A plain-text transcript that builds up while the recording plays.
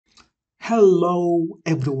Hello,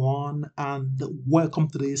 everyone, and welcome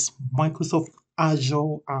to this Microsoft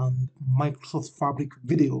Azure and Microsoft Fabric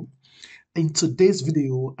video. In today's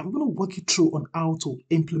video, I'm going to walk you through on how to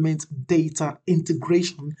implement data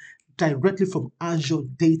integration directly from Azure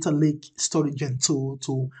Data Lake Storage and Tool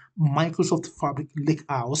to Microsoft Fabric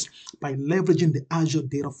Lakehouse by leveraging the Azure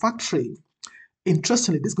Data Factory.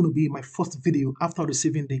 Interestingly, this is going to be my first video after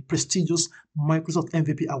receiving the prestigious Microsoft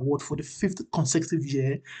MVP award for the fifth consecutive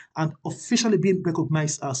year and officially being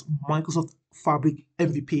recognized as Microsoft Fabric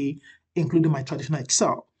MVP, including my traditional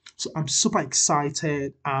Excel. So I'm super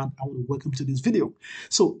excited and I want to welcome you to this video.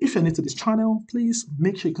 So if you're new to this channel, please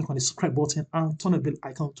make sure you click on the subscribe button and turn on the bell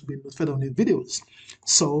icon to be notified on the videos.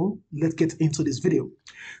 So let's get into this video.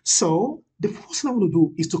 So the first thing I want to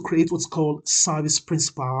do is to create what's called service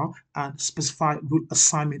principal and specify role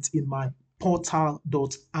assignment in my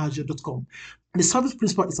portal.azure.com. The service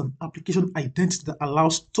principal is an application identity that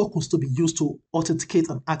allows tokens to be used to authenticate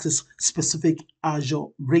and access specific Azure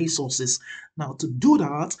resources. Now, to do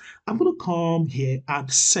that, I'm going to come here and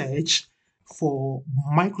search for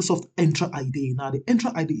Microsoft Entra ID. Now, the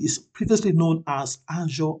Entra ID is previously known as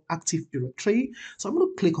Azure Active Directory. So I'm going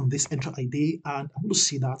to click on this Entra ID and I'm going to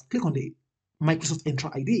see that. Click on the Microsoft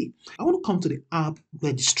Entra ID. I want to come to the app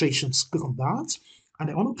registrations. Click on that. And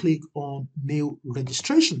I want to click on new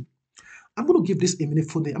registration. I'm going to give this a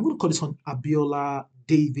meaningful name. I'm going to call this one Abiola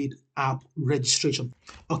David app registration.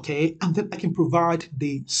 Okay, and then I can provide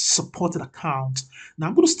the supported account. Now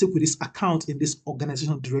I'm going to stick with this account in this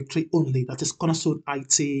organizational directory only, that is Cornerstone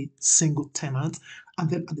IT single tenant. And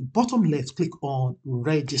then at the bottom left, click on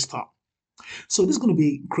register. So this is going to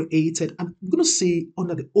be created, and I'm going to see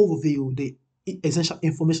under the overview the essential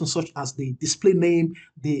information such as the display name,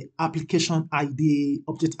 the application ID,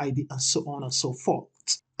 object ID, and so on and so forth.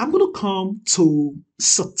 I'm going to come to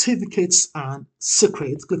certificates and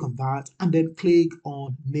secrets, click on that, and then click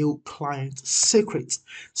on new client secrets.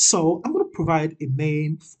 So I'm going to provide a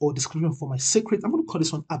name or description for my secret. I'm going to call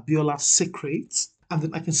this one Abiola Secrets, and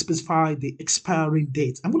then I can specify the expiring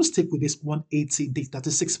date. I'm going to stick with this 180 date, that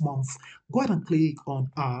is 6 months. Go ahead and click on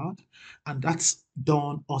add, and that's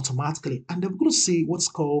done automatically. And then we're going to see what's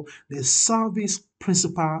called the service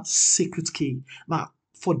principal secret key. Now,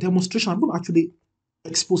 for demonstration, I'm going to actually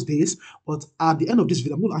expose this, but at the end of this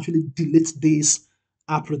video, I'm going to actually delete this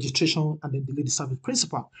app registration and then delete the service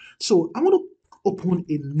principal. So I'm going to open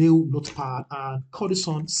a new notepad and call this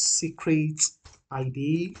one secret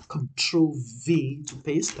ID, Control V to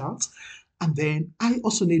paste that. And then I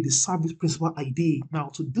also need the service principal ID. Now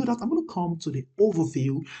to do that, I'm going to come to the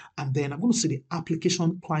overview and then I'm going to see the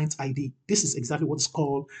application client ID. This is exactly what's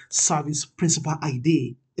called service principal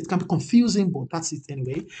ID. It can be confusing, but that's it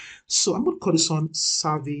anyway. So I'm going to call this one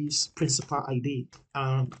service principal ID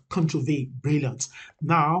and Control V, brilliant.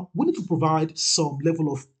 Now we need to provide some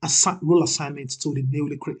level of role assignment to the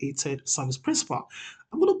newly created service principal.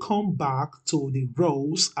 I'm going to come back to the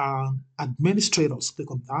roles and administrators, click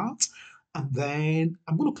on that. And then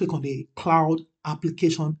I'm going to click on the cloud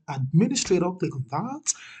application administrator, click on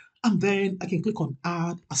that. And then I can click on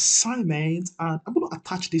add assignment and I'm going to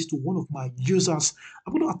attach this to one of my users.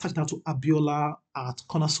 I'm going to attach that to Abiola at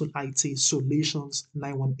Cornerstone IT Solutions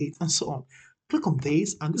 918 and so on. Click on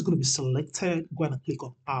this and it's going to be selected. Go ahead and click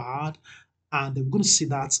on add and we're going to see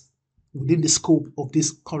that within the scope of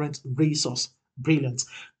this current resource. Brilliant.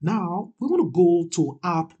 Now we want to go to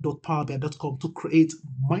app.powerbi.com to create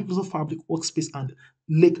Microsoft Fabric Workspace and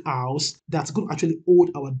Lakehouse that's going to actually hold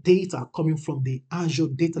our data coming from the Azure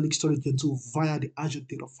Data Lake Storage Tool via the Azure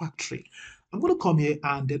Data Factory. I'm going to come here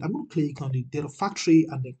and then I'm going to click on the Data Factory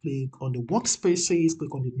and then click on the Workspaces,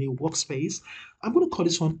 click on the new workspace. I'm going to call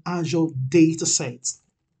this one Azure Dataset.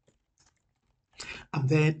 And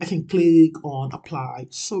then I can click on apply.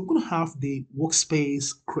 So we're going to have the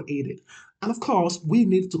workspace created. And of course, we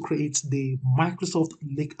need to create the Microsoft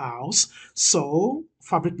Lakehouse. So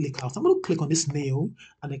Fabric Lakehouse, I'm going to click on this new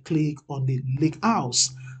and then click on the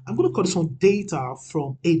Lakehouse. I'm going to call this one data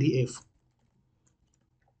from ADF.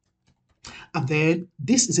 And then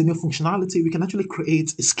this is a new functionality. We can actually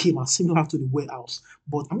create a schema similar to the warehouse.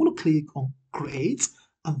 But I'm going to click on create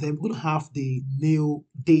and then we're going to have the new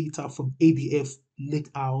data from ADF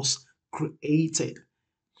Lakehouse created.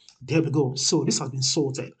 There we go. So this has been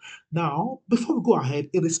sorted. Now, before we go ahead,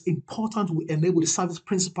 it is important we enable the service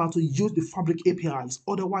principal to use the Fabric APIs.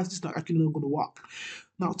 Otherwise, this is actually not going to work.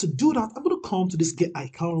 Now, to do that, I'm going to come to this get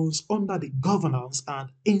icons under the governance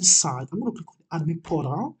and inside, I'm going to click on the admin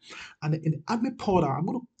portal. And in the admin portal, I'm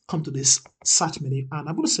going to come to this search menu and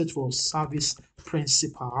I'm going to search for service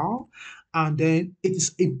principal. And then it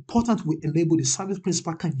is important we enable the service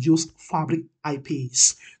principal can use Fabric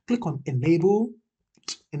IPs. click on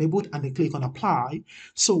enabled, and then click on apply.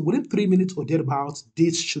 So within 3 minutes or thereabouts,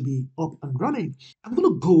 this should be up and running. I'm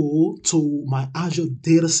going to go to my Azure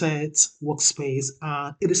Dataset workspace,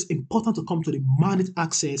 and it is important to come to the manage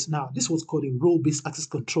access. Now, this was called a role-based access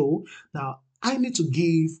control. Now, I need to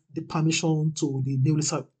give the permission to the newly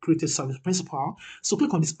created service principal. So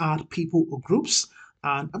click on this add people or groups,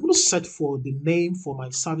 and I'm going to set for the name for my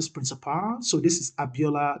service principal. So this is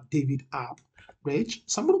Abiola David App. Right?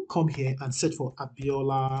 So I'm going to come here and search for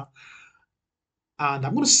Abiola, and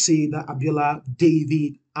I'm going to say that Abiola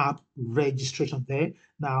David app registration there.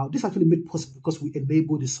 Now, this actually made possible because we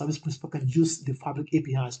enable the service principal can use the Fabric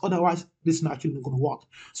APIs. Otherwise, this is not actually not going to work.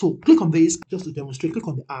 So click on this just to demonstrate. Click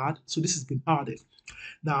on the add. So this has been added.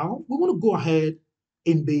 Now, we want to go ahead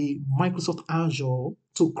in the Microsoft Azure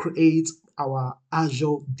to create our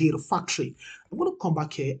Azure Data Factory. I'm going to come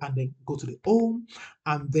back here and then go to the home,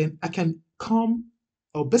 and then I can come,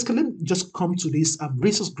 or basically let me just come to this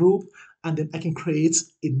resource group, and then I can create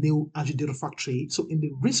a new Azure Data Factory. So in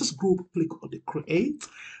the resource group, click on the create,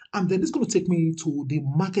 and then it's going to take me to the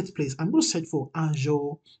marketplace. I'm going to search for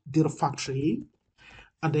Azure Data Factory,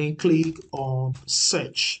 and then click on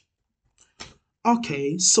search.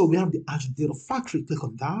 Okay, so we have the Azure Data Factory. Click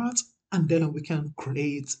on that, and then we can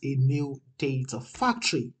create a new data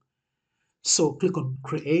factory. So click on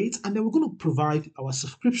create, and then we're going to provide our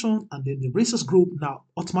subscription and then the resource group. Now,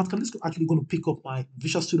 automatically, this is actually going to pick up my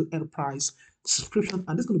Visual Studio Enterprise subscription,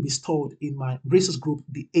 and this is going to be stored in my resource group,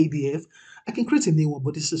 the ADF. I can create a new one,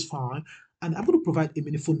 but this is fine. And I'm going to provide a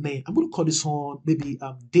meaningful name. I'm going to call this one maybe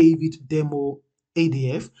David Demo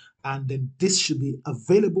ADF, and then this should be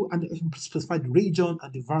available, and I can specify the region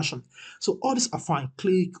and the version. So all these are fine.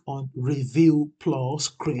 Click on review plus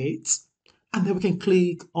create, and then we can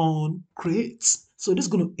click on create. So this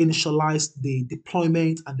is going to initialize the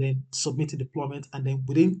deployment and then submit the deployment, and then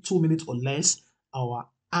within 2 minutes or less, our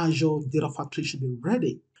Azure Data Factory should be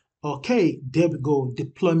ready. Okay, there we go.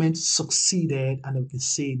 Deployment succeeded, and then we can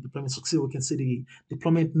see deployment succeeded. We can see the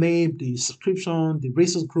deployment name, the subscription, the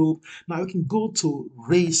resource group. Now we can go to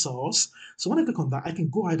resource. So when I click on that, I can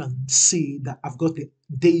go ahead and see that I've got the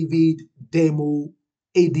David Demo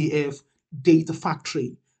ADF Data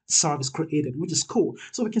Factory service created, which is cool.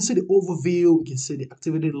 So we can see the overview, we can see the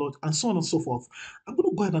activity log, and so on and so forth. I'm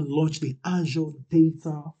going to go ahead and launch the Azure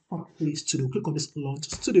Data Factory Studio. Click on this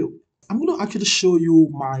Launch Studio. I'm going to actually show you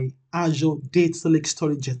my Azure Data Lake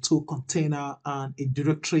Storage Gen 2 container and a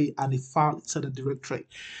directory and a file inside the directory.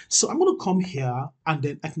 So I'm going to come here, and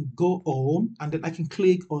then I can go home, and then I can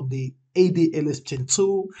click on the ADLS Gen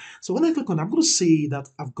 2. So when I click on it, I'm going to see that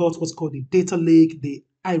I've got what's called the data lake, the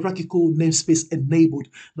hierarchical namespace enabled.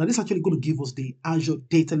 Now this is actually going to give us the Azure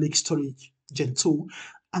Data Lake Storage Gen 2.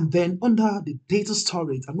 And then under the data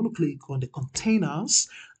storage, I'm going to click on the containers,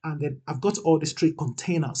 and then I've got all these 3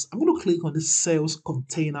 containers. I'm going to click on the sales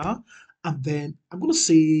container, and then I'm going to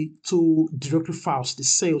say 2 directory files, the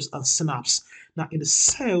sales and synapse. Now in the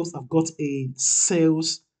sales, I've got a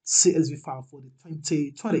sales CSV file for the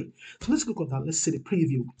 2020. So let's click on that. Let's see the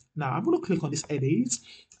preview. Now I'm going to click on this edit.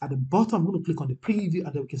 At the bottom, I'm going to click on the preview,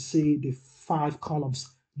 and then we can see the 5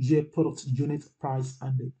 columns: year, product, unit, price,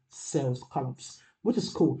 and the sales columns, which is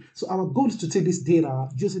cool. So our goal is to take this data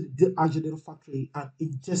using the Azure Data Factory and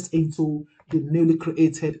ingest into the newly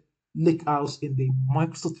created Lakehouse in the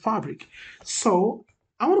Microsoft Fabric. So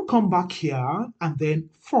I want to come back here, and then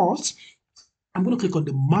first, I'm going to click on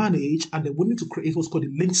the manage, and then we need to create what's called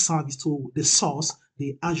the link service to the source,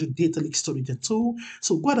 the Azure Data Lake Storage Gen 2.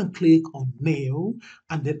 So go ahead and click on new,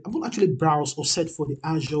 and then I'm going to actually browse or search for the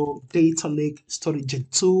Azure Data Lake Storage Gen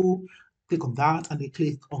 2. Click on that, and then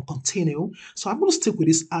click on continue. So I'm going to stick with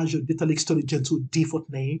this Azure Data Lake Storage Gen 2 default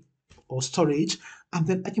name or storage, and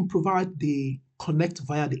then I can provide the connect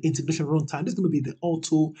via the integration runtime. This is going to be the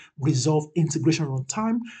auto resolve integration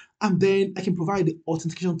runtime, and then I can provide the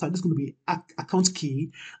authentication type. This is going to be account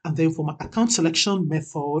key, and then for my account selection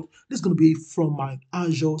method, this is going to be from my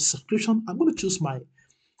Azure subscription. I'm going to choose my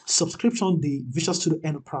subscription, the Visual Studio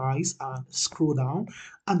Enterprise, and scroll down,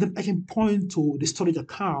 and then I can point to the storage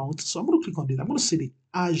account. So I'm going to click on this. I'm going to see the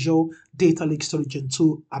Azure Data Lake Storage Gen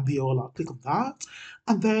 2 Abiola. Click on that,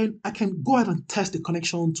 and then I can go ahead and test the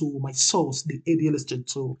connection to my source, the ADLS Gen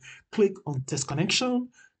 2. Click on test connection.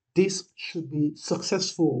 This should be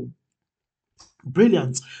successful.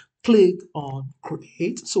 Brilliant. Click on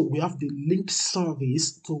create. So we have the linked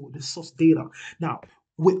service to the source data. Now,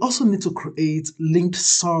 we also need to create linked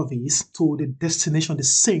service to the destination, the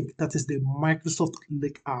sink, that is the Microsoft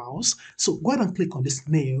Lakehouse. So go ahead and click on this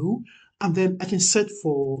new, And then I can set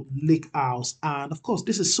for Lakehouse. And of course,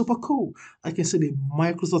 this is super cool. I can see the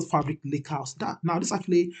Microsoft Fabric Lakehouse. Now, this is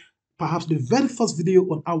actually perhaps the very first video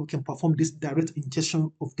on how we can perform this direct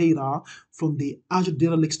ingestion of data from the Azure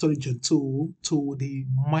Data Lake Storage Gen tool to the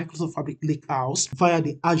Microsoft Fabric Lakehouse via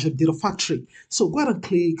the Azure Data Factory. So go ahead and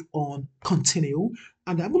click on Continue.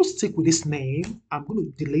 And I'm going to stick with this name. I'm going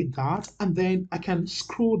to delete that. And then I can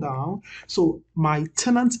scroll down. So my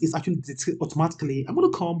tenant is actually detected automatically. I'm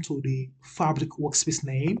going to come to the Fabric workspace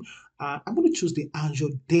name. I'm going to choose the Azure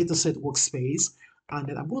Dataset workspace. And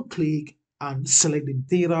then I'm going to click and select the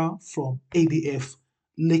data from ADF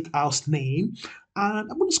Lakehouse name.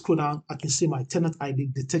 And I'm going to scroll down. I can see my tenant ID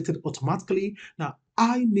detected automatically. Now,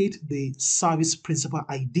 I need the service principal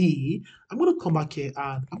ID. I'm going to come back here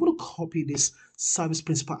and I'm going to copy this service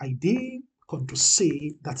principal ID, Control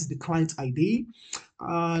C, that is the client ID,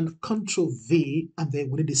 and Control V, and then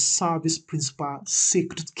we need the service principal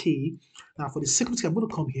secret key. Now, for the secret key, I'm going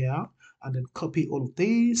to come here and then copy all of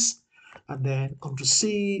this, and then Control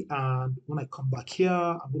C, and when I come back here,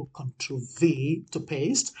 I'm going to Control V to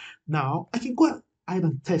paste. Now, I can go ahead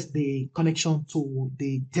and test the connection to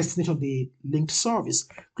the destination of the linked service.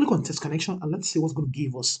 Click on test connection and let's see what's going to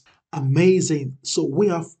give us. Amazing. So we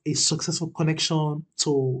have a successful connection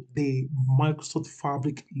to the Microsoft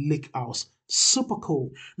Fabric Lakehouse. Super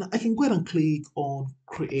cool. Now I can go ahead and click on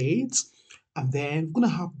create, and then we're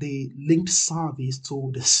gonna have the linked service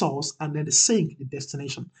to the source and then the sink, the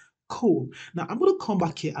destination. Cool. Now I'm going to come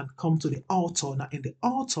back here and come to the author. Now in the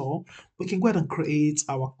author, we can go ahead and create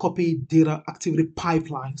our copy data activity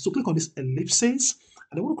pipeline. So click on this ellipsis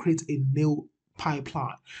and I want to create a new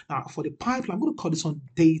pipeline. Now for the pipeline, I'm going to call this one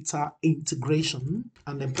data integration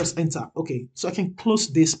and then press enter. Okay, so I can close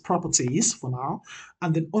these properties for now.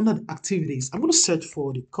 And then under the activities, I'm going to search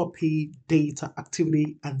for the copy data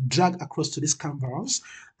activity and drag across to this canvas.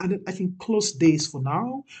 And then I can close this for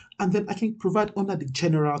now. And then I can provide under the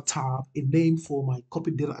general tab a name for my copy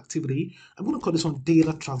data activity. I'm going to call this one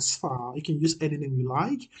data transfer. You can use any name you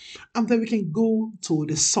like. And then we can go to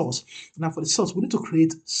the source. Now for the source, we need to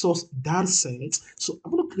create source data set. So I'm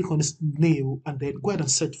going to click on this new and then go ahead and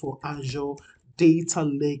search for Azure Data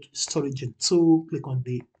Lake Storage Gen 2. Click on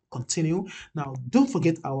the continue. Now, don't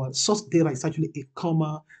forget our source data is actually a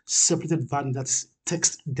comma separated value that's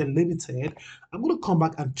text delimited. I'm going to come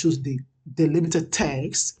back and choose the delimited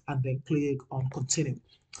text and then click on continue.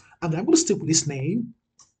 And I'm going to stick with this name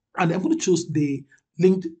and I'm going to choose the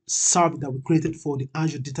linked service that we created for the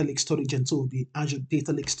Azure Data Lake Storage and so the Azure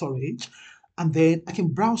Data Lake Storage. And then I can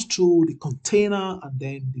browse through the container and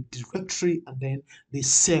then the directory and then the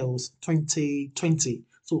sales 2020.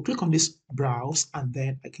 So click on this browse and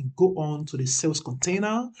then I can go on to the sales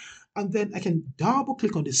container and then I can double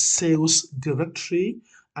click on the sales directory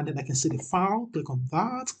and then I can see the file, click on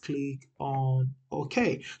that, click on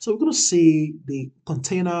OK. So we're going to see the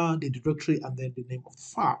container, the directory, and then the name of the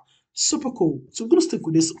file. Super cool. So we're going to stick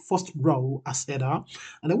with this first row as header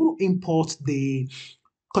and I want to import the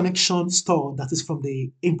connection store that is from the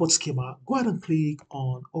import schema. Go ahead and click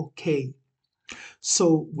on OK.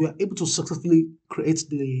 So we are able to successfully create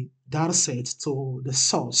the data set to the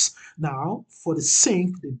source. Now for the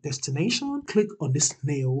sink, the destination, click on this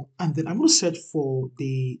nail and then I'm going to search for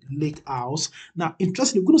the Lakehouse. Now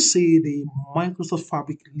interestingly, we're going to see the Microsoft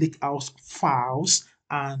Fabric Lakehouse files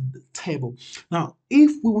and table. Now,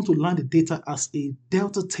 if we want to land the data as a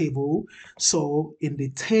Delta table, so in the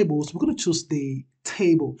tables, we're going to choose the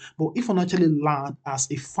table. But if we actually land as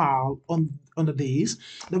a file under this,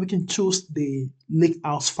 then we can choose the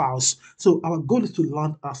Lakehouse files. So our goal is to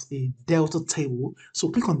land as a Delta table. So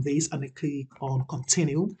click on this and then click on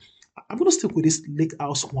continue. I'm going to stick with this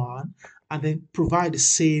Lakehouse one and then provide the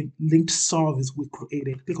same linked service we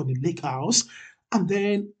created. Click on the Lakehouse and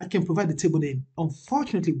then I can provide the table name.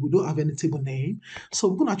 Unfortunately, we don't have any table name. So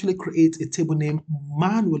we're going to actually create a table name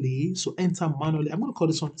manually. So enter manually. I'm going to call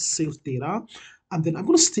this one sales data. And then I'm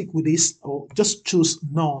going to stick with this or just choose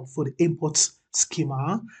none for the import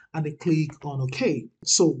schema and then click on OK.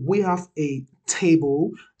 So we have a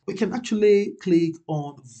table. We can actually click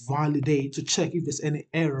on validate to check if there's any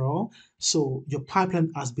error. So your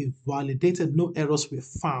pipeline has been validated. No errors were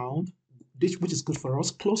found, which is good for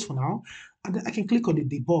us. Close for now. And then I can click on the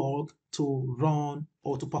debug to run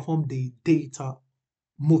or to perform the data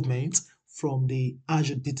movement from the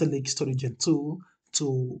Azure Data Lake Storage Gen 2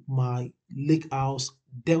 to my Lakehouse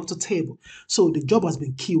Delta table. So the job has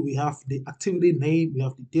been key. We have the activity name, we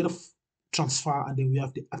have the data transfer, and then we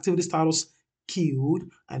have the activity status queued,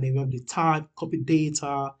 and then we have the type, copy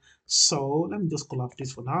data. So let me just collapse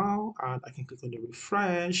this for now, and I can click on the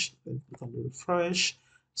refresh, then click on the refresh,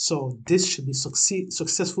 So this should be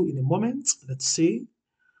successful in a moment. Let's see.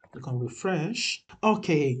 Click on refresh.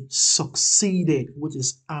 Okay, succeeded, which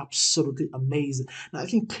is absolutely amazing. Now I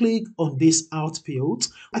can click on this output.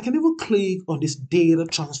 I can even click on this data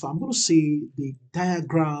transfer. I'm going to see the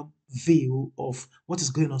diagram view of what is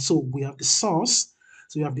going on. So we have the source.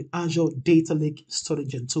 So we have the Azure Data Lake Storage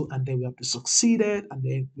Gen 2, and then we have the succeeded, and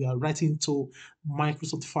then we are writing to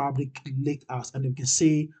Microsoft Fabric Lakehouse, and then we can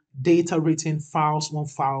see data written, files, one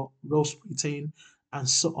file, rows written, and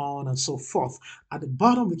so on and so forth. At the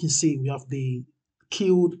bottom, we can see we have the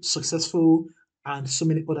queued, successful, and so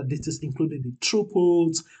many other details, including the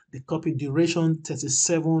throughput, the copy duration,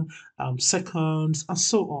 37 seconds, and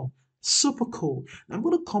so on. Super cool. Now I'm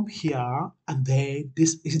going to come here, and then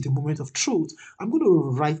this is the moment of truth. I'm going to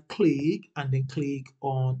right click and then click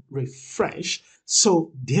on refresh.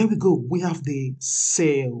 So there we go. We have the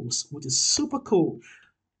sales, which is super cool.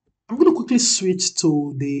 I'm going to quickly switch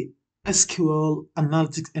to the SQL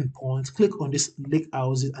analytics endpoint. Click on this lake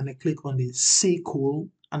houses and then click on the SQL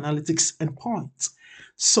analytics endpoint.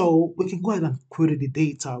 So we can go ahead and query the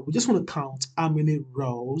data. We just want to count how many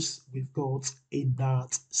rows we've got in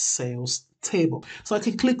that sales table. So I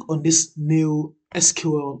can click on this new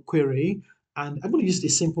SQL query, and I'm going to use the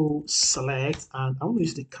simple select, and I want to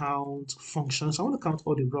use the count function. So I want to count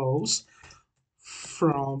all the rows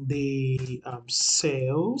from the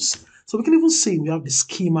sales. So we can even see we have the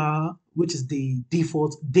schema, which is the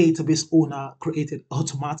default database owner created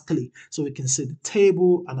automatically. So we can see the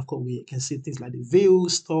table, and of course we can see things like the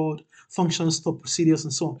views, stored, functions, stored procedures,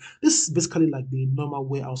 and so on. This is basically like the normal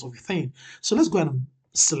warehouse of a thing. So let's go ahead and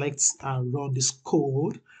select and run this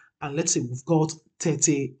code. And let's say we've got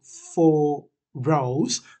 34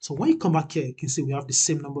 rows. So when you come back here, you can see we have the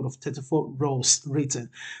same number of 34 rows written.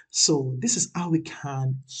 So this is how we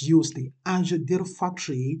can use the Azure Data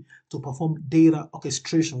Factory to perform data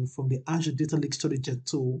orchestration from the Azure Data Lake Storage Gen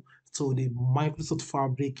 2 to the Microsoft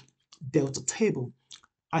Fabric Delta Table.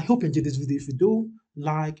 I hope you enjoyed this video. If you do,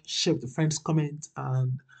 like, share with your friends, comment,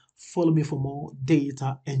 and follow me for more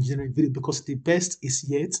data engineering videos because the best is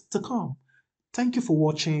yet to come. Thank you for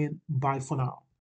watching. Bye for now.